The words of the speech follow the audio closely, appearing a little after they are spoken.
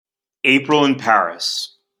April in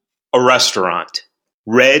Paris. A restaurant.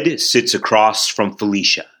 Red sits across from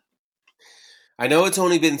Felicia. I know it's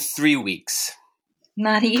only been 3 weeks.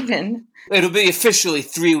 Not even. It'll be officially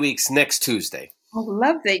 3 weeks next Tuesday. I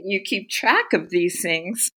love that you keep track of these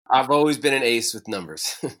things. I've always been an ace with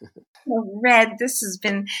numbers. Oh, Red, this has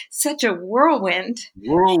been such a whirlwind.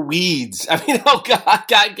 Whirlweeds. I mean, oh God,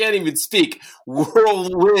 I can't even speak.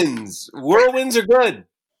 Whirlwinds. Whirlwinds are good.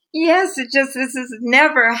 Yes, this has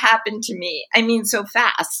never happened to me. I mean, so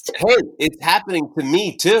fast. Hey, it's happening to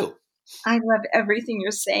me too. I love everything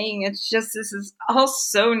you're saying. It's just, this is all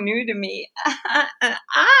so new to me.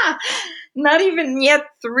 Not even yet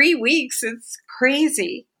 3 weeks. It's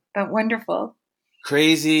crazy, but wonderful.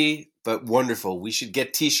 Crazy, but wonderful. We should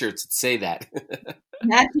get t-shirts that say that.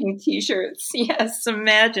 Matching t-shirts. Yes,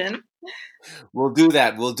 imagine. We'll do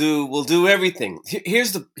that. We'll do everything.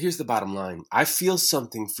 Here's the bottom line. I feel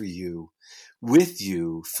something for you, with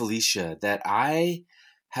you, Felicia, that I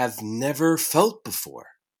have never felt before.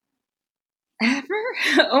 Ever?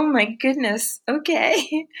 Oh my goodness.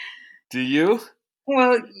 Okay. Do you?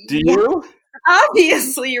 Well, Do you?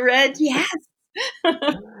 Obviously, Red, yes.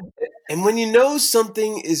 And when you know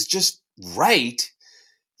something is just right,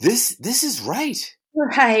 this is right.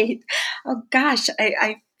 Right. Oh gosh,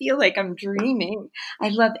 I feel like I'm dreaming. I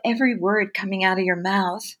love every word coming out of your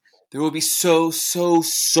mouth. There will be so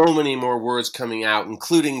many more words coming out,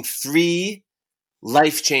 including 3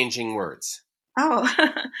 life-changing words. Oh,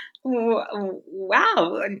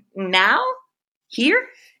 wow. Now? Here?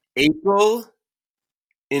 April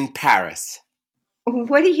in Paris.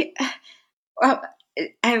 What do you...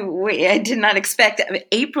 I did not expect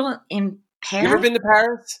April in Paris. You ever been to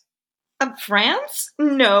Paris? France?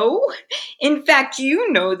 No. In fact,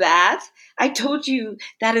 you know that. I told you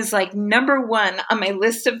that is like number 1 on my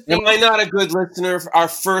list of things. Am I not a good listener for our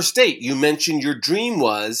first date? You mentioned your dream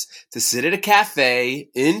was to sit at a cafe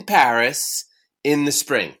in Paris in the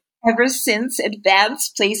spring. Ever since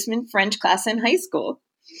advanced placement French class in high school.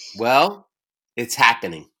 Well, it's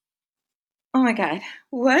happening. Oh my God.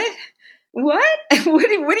 What? What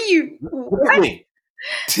are you... Look at me.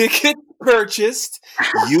 Ticket purchased,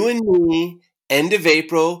 you and me, end of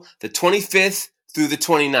April, the 25th through the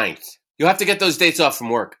 29th. You'll have to get those dates off from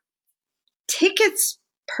work. Tickets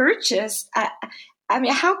purchased? I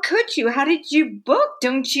mean, how could you? How did you book?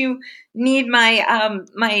 Don't you need my...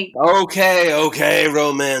 Okay,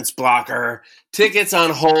 romance blocker. Tickets on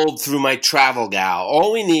hold through my travel gal.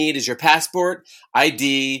 All we need is your passport,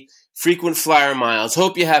 ID, frequent flyer miles.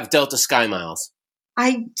 Hope you have Delta Sky Miles.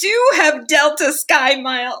 I do have Delta Sky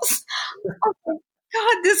Miles. Oh my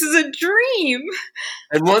God, this is a dream.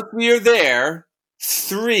 And once we are there,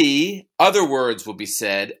 3 other words will be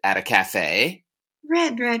said at a cafe.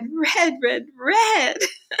 Red, red, red, red, red.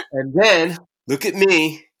 And then, look at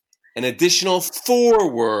me, an additional 4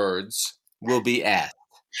 words will be asked.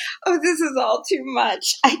 Oh, this is all too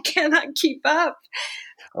much. I cannot keep up.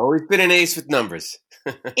 Always been an ace with numbers.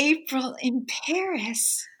 April in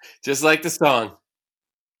Paris. Just like the song.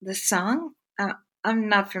 The song? I'm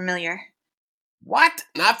not familiar. What?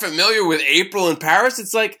 Not familiar with April in Paris?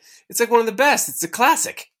 It's like one of the best. It's a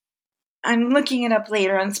classic. I'm looking it up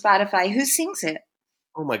later on Spotify. Who sings it?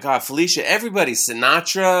 Oh my God, Felicia, everybody.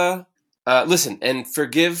 Sinatra. Listen, and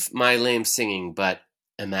forgive my lame singing, but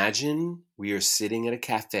imagine we are sitting at a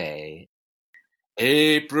cafe.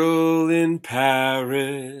 April in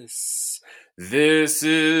Paris. This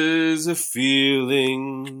is a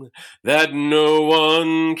feeling that no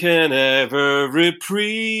one can ever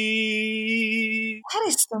reprieve. That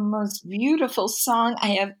is the most beautiful song I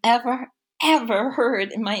have ever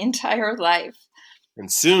heard in my entire life.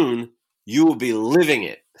 And soon, you will be living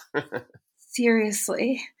it.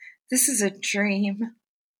 Seriously, this is a dream.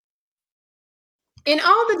 In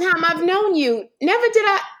all the time I've known you, never did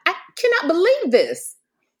I cannot believe this.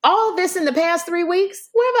 All this in the past 3 weeks?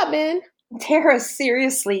 Where have I been? Tara,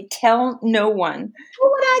 seriously, tell no one. Who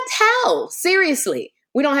would I tell? Seriously.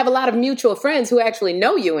 We don't have a lot of mutual friends who actually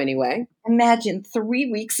know you anyway. Imagine 3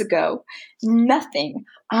 weeks ago, nothing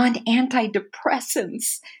on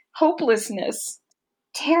antidepressants, hopelessness.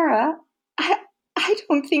 Tara, I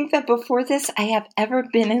don't think that before this I have ever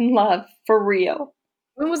been in love for real.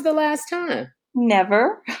 When was the last time?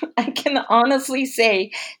 Never. I can honestly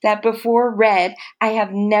say that before Red, I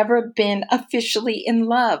have never been officially in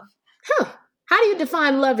love. Huh. How do you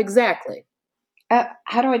define love exactly?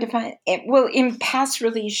 How do I define it? Well, in past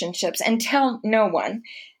relationships, and tell no one,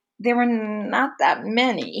 there were not that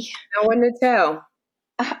many. No one to tell.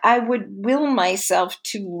 I would will myself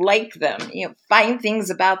to like them, find things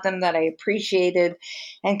about them that I appreciated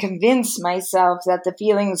and convince myself that the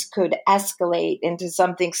feelings could escalate into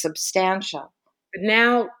something substantial. But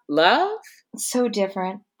now, love? So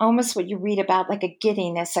different. Almost what you read about, like a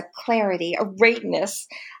giddiness, a clarity, a rightness,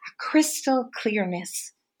 a crystal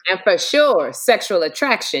clearness. And for sure, sexual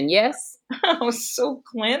attraction, yes? Oh, so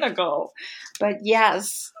clinical. But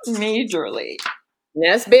yes, majorly.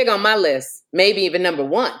 That's big on my list. Maybe even number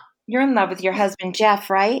one. You're in love with your husband, Jeff,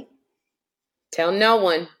 right? Tell no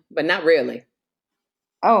one, but not really.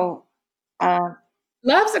 Oh,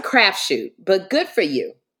 Love's a crapshoot, but good for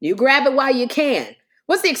you. You grab it while you can.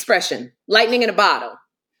 What's the expression? Lightning in a bottle.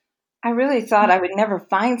 I really thought I would never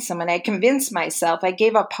find someone. I convinced myself. I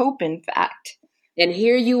gave up hope, in fact. And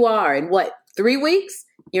here you are. In what, 3 weeks?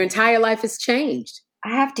 Your entire life has changed.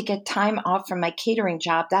 I have to get time off from my catering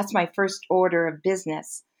job. That's my first order of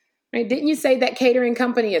business. Right? Didn't you say that catering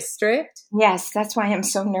company is strict? Yes, that's why I'm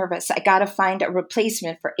so nervous. I got to find a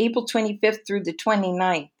replacement for April 25th through the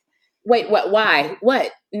 29th. Wait, what? Why?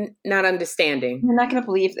 What? Not understanding. You're not going to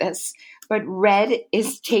believe this, but Red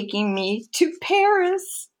is taking me to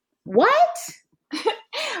Paris. What?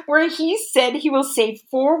 Where he said he will say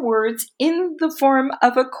 4 words in the form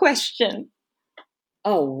of a question.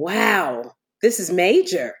 Oh, wow. This is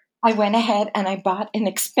major. I went ahead and I bought an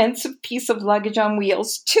expensive piece of luggage on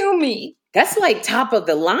wheels to me. That's like top of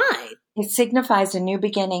the line. It signifies a new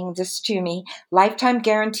beginning, this to me. Lifetime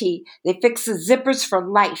guarantee. They fix the zippers for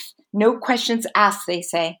life. No questions asked, they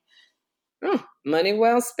say. Money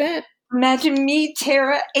well spent. Imagine me,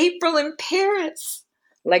 Tara, April in Paris.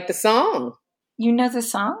 Like the song. You know the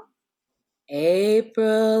song?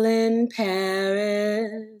 April in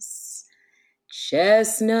Paris,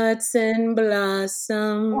 chestnuts in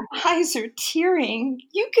blossom. Your eyes are tearing.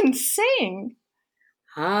 You can sing.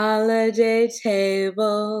 Holiday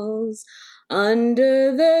tables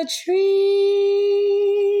under the tree.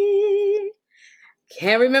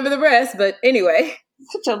 Can't remember the rest, but anyway.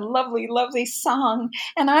 Such a lovely, lovely song.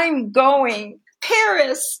 And I'm going.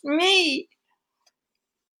 Paris, me.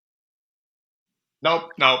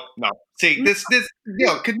 Nope. See, this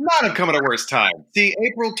could not have come at a worse time. See,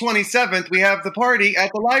 April 27th, we have the party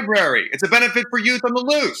at the library. It's a benefit for youth on the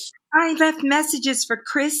loose. I left messages for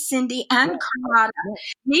Chris, Cindy, and Carlotta.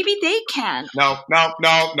 Maybe they can. No.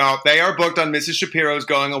 They are booked on Mrs. Shapiro's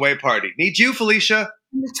going away party. Need you, Felicia?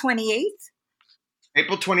 The 28th?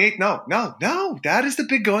 April 28th? No. That is the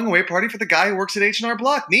big going away party for the guy who works at H&R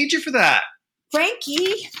Block. Need you for that.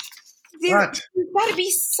 Frankie, there's got to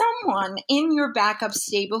be someone in your backup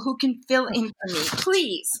stable who can fill in for me,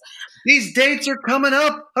 please. These dates are coming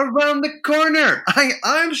up around the corner.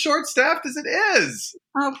 I'm short-staffed as it is.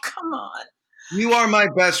 Oh, come on. You are my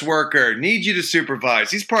best worker. Need you to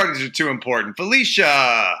supervise. These parties are too important.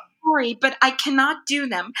 Felicia! Sorry, but I cannot do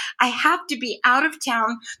them. I have to be out of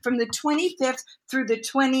town from the 25th through the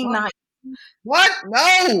 29th. What?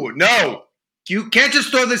 No. You can't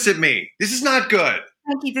just throw this at me. This is not good.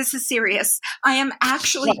 Frankie, this is serious. I am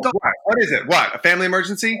actually going. What is it? What? A family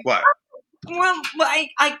emergency? What? Well,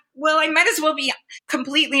 I might as well be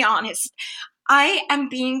completely honest. I am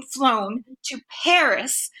being flown to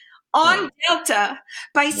Paris on Delta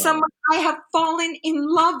by someone I have fallen in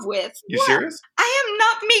love with. You serious? I am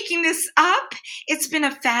not making this up. It's been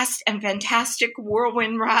a fast and fantastic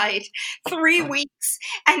whirlwind ride. 3 weeks,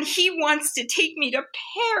 and he wants to take me to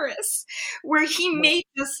Paris, where he may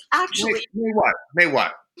just actually... May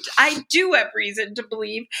what? I do have reason to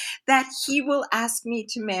believe that he will ask me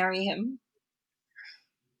to marry him.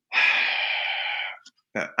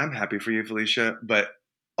 I'm happy for you, Felicia, but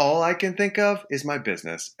all I can think of is my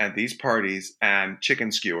business and these parties and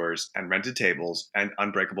chicken skewers and rented tables and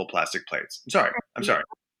unbreakable plastic plates. I'm sorry.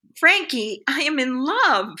 Frankie, I am in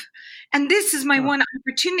love, and this is my one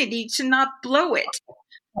opportunity to not blow it.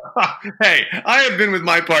 Hey, I have been with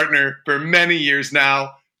my partner for many years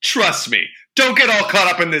now. Trust me. Don't get all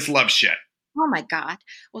caught up in this love shit. Oh my God.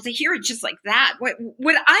 Well, to hear it just like that, what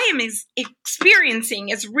I am experiencing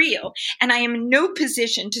is real, and I am in no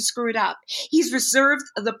position to screw it up. He's reserved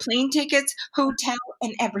the plane tickets, hotel,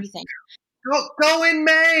 and everything. Go in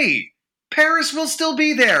May. Paris will still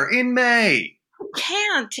be there in May. I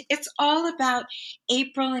can't. It's all about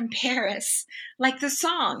April in Paris, like the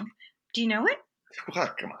song. Do you know it?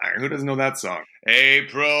 What? Come on. Who doesn't know that song?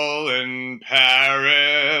 April in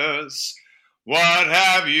Paris. What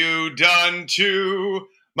have you done to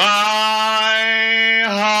my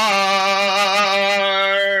heart?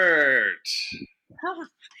 Oh,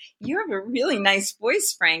 you have a really nice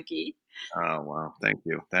voice, Frankie. Oh, wow. Thank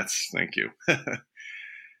you. Thank you.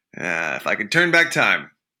 If I could turn back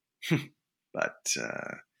time, but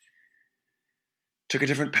took a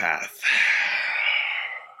different path.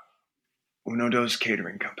 Uno Dos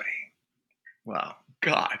Catering Company. Wow.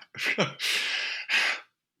 God.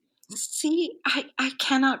 See, I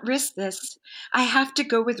cannot risk this. I have to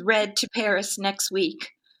go with Red to Paris next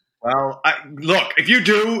week. Well, look, if you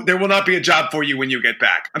do, there will not be a job for you when you get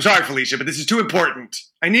back. I'm sorry, Felicia, but this is too important.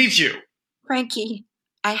 I need you. Frankie,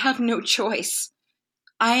 I have no choice.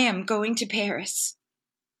 I am going to Paris.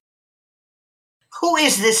 Who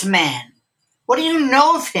is this man? What do you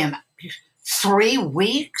know of him? 3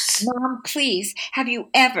 weeks? Mom, please, have you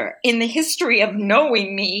ever, in the history of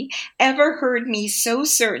knowing me, ever heard me so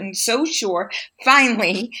certain, so sure,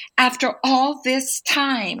 finally, after all this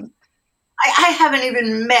time? I haven't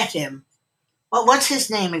even met him. Well, what's his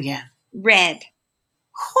name again? Red.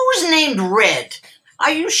 Who's named Red?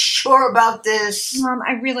 Are you sure about this? Mom,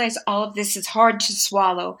 I realize all of this is hard to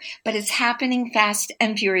swallow, but it's happening fast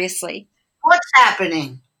and furiously. What's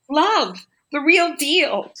happening? Love, the real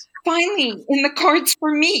deal. Finally, in the cards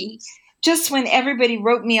for me. Just when everybody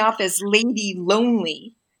wrote me off as Lady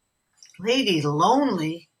Lonely. Lady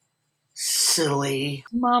Lonely? Silly.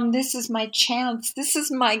 Mom, this is my chance. This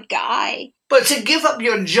is my guy. But to give up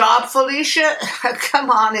your job, Felicia?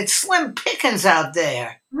 Come on, it's slim pickings out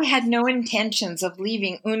there. I had no intentions of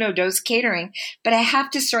leaving Uno Dos Catering, but I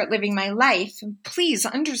have to start living my life. Please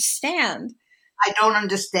understand. I don't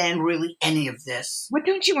understand really any of this. What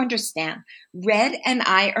don't you understand? Red and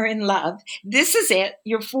I are in love. This is it.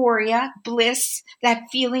 Euphoria, bliss, that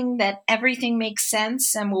feeling that everything makes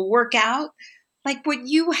sense and will work out. Like what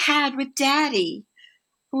you had with Daddy,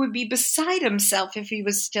 who would be beside himself if he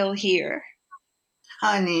was still here.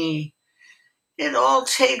 Honey, it all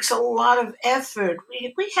takes a lot of effort.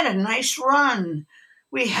 We had a nice run.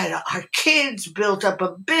 We had our kids, built up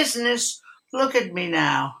a business. Look at me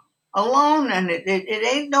now. Alone, and it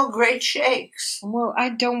ain't no great shakes. Well, I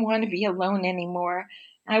don't want to be alone anymore.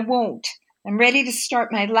 I won't. I'm ready to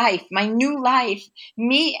start my life, my new life.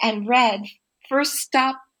 Me and Red. First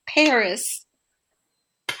stop, Paris.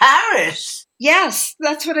 Paris? Yes,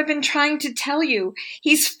 that's what I've been trying to tell you.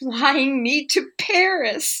 He's flying me to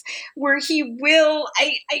Paris, where he will,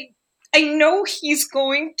 I know he's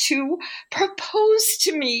going to propose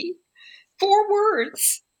to me. 4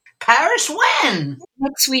 words. Paris when?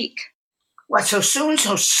 Next week. What, so soon,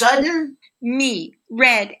 so sudden? Me,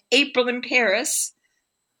 Red, April in Paris.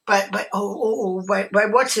 But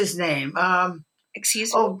what's his name?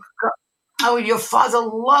 Excuse me? Oh, your father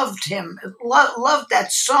loved him. Loved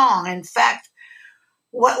that song. In fact,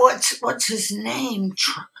 what's his name?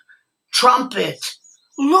 Trumpet.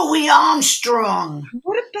 Louis Armstrong.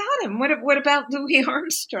 What about him? What about Louis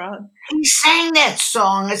Armstrong? He sang that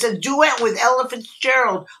song as a duet with Ella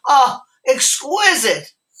Fitzgerald. Oh,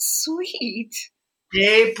 exquisite. Sweet.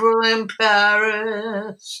 April in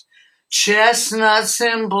Paris, chestnuts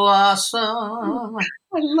in blossom.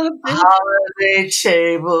 I love this. Holiday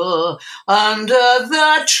table under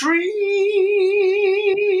the tree.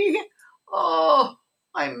 Oh,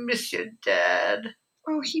 I miss your dad.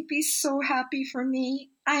 Oh, he'd be so happy for me.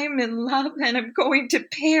 I am in love and I'm going to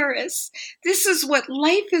Paris. This is what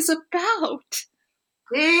life is about.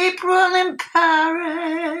 April in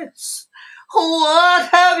Paris, what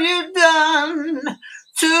have you done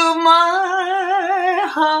to my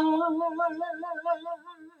heart?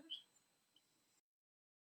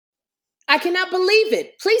 I cannot believe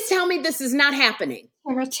it. Please tell me this is not happening.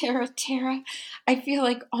 Tara. I feel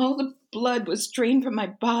like all the blood was drained from my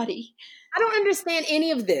body. I don't understand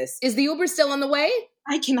any of this. Is the Uber still on the way?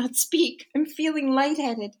 I cannot speak. I'm feeling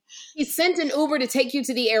lightheaded. He sent an Uber to take you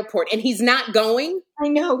to the airport, and he's not going? I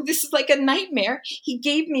know. This is like a nightmare. He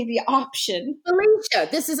gave me the option. Felicia,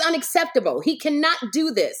 this is unacceptable. He cannot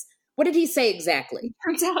do this. What did he say exactly?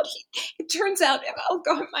 It turns out, oh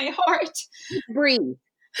God, my heart. Breathe.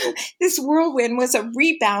 This whirlwind was a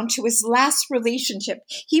rebound to his last relationship.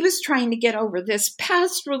 He was trying to get over this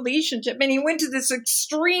past relationship, and he went to this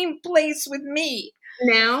extreme place with me.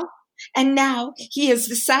 And now he has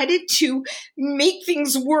decided to make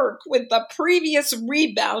things work with the previous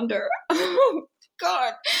rebounder. Oh,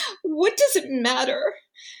 God, what does it matter?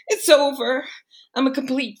 It's over. I'm a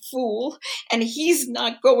complete fool, and he's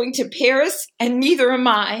not going to Paris, and neither am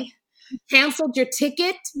I. Canceled your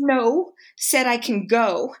ticket? No, said I can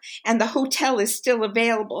go, and the hotel is still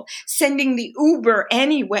available. Sending the Uber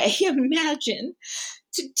anyway. Imagine.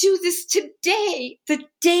 To do this today, the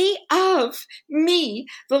day of me,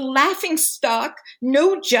 the laughingstock,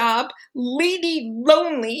 no job, lady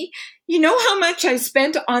lonely. You know how much I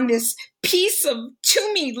spent on this piece of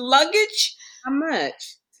to-me luggage? How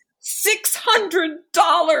much? $600.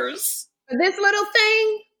 For this little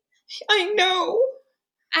thing? I know.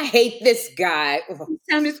 I hate this guy. He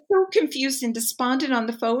sounded so confused and despondent on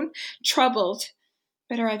the phone. Troubled.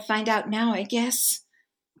 Better I find out now, I guess.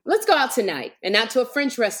 Let's go out tonight and out to a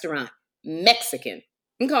French restaurant. Mexican.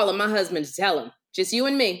 I'm calling my husband to tell him. Just you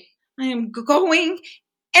and me. I am going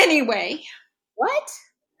anyway. What?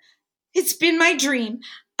 It's been my dream.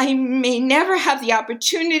 I may never have the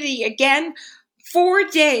opportunity again. 4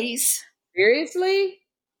 days. Seriously?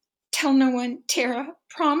 Tell no one, Tara.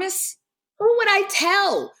 Promise? Who would I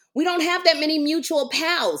tell? We don't have that many mutual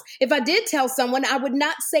pals. If I did tell someone, I would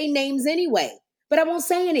not say names anyway. But I won't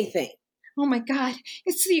say anything. Oh my God,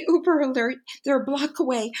 it's the Uber alert. They're a block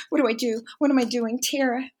away. What do I do? What am I doing,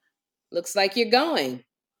 Tara? Looks like you're going.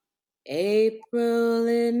 April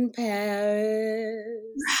in Paris.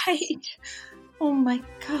 Right. Oh my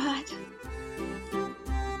God.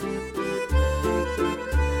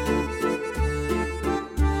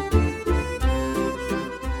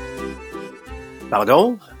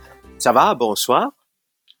 Pardon? Ça va? Bonsoir?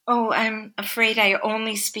 Oh, I'm afraid I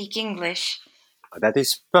only speak English. That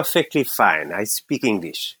is perfectly fine. I speak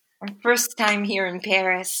English. First time here in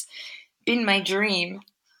Paris. Been my dream.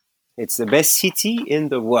 It's the best city in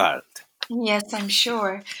the world. Yes, I'm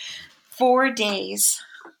sure. 4 days.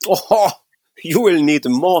 Oh, you will need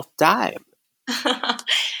more time.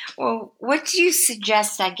 Well, what do you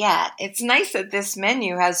suggest I get? It's nice that this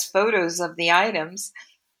menu has photos of the items.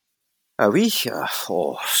 Oui,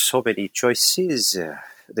 so many choices.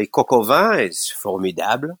 The coq au vin is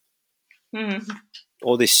formidable.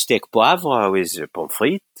 Or the steak poivre with pommes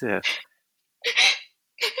frites.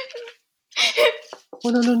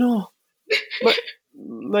 Oh, no.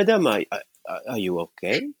 Madame, are you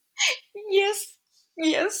okay? Yes,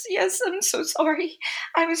 I'm so sorry.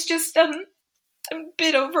 I was just, a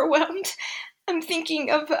bit overwhelmed. I'm thinking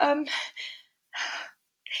of,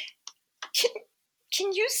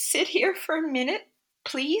 Can you sit here for a minute,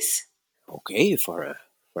 please? Okay, for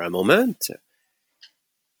a moment.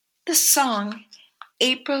 The song,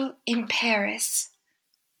 April in Paris.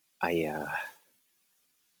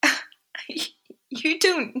 You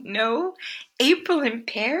don't know April in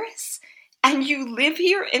Paris? And you live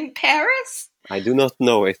here in Paris? I do not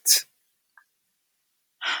know it.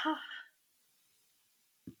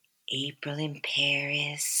 April in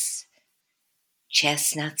Paris,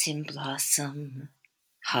 chestnuts in blossom,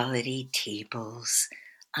 holiday tables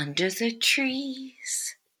under the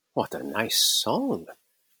trees. What a nice song.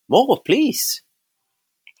 More, please.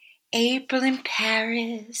 April in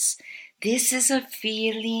Paris, this is a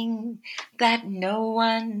feeling that no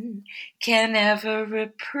one can ever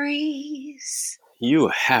reprise. You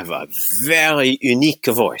have a very unique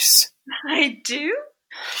voice. I do?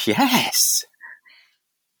 Yes.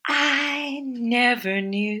 I never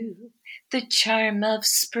knew the charm of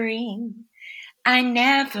spring. I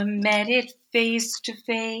never met it face to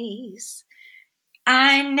face.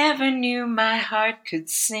 I never knew my heart could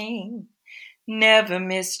sing. Never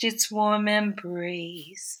missed its warm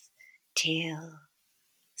embrace. Till,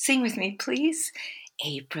 sing with me, please.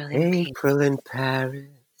 April in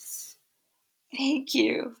Paris. Thank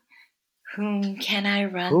you. Whom can I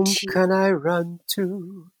run Whom to? can I run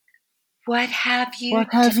to? What have you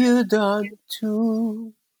What have you done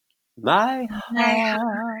to my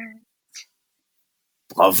heart?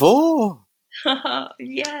 Bravo!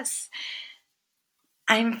 Yes.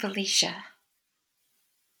 I'm Felicia.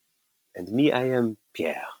 And me, I am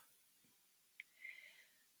Pierre.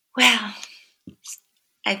 Well,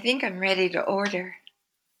 I think I'm ready to order.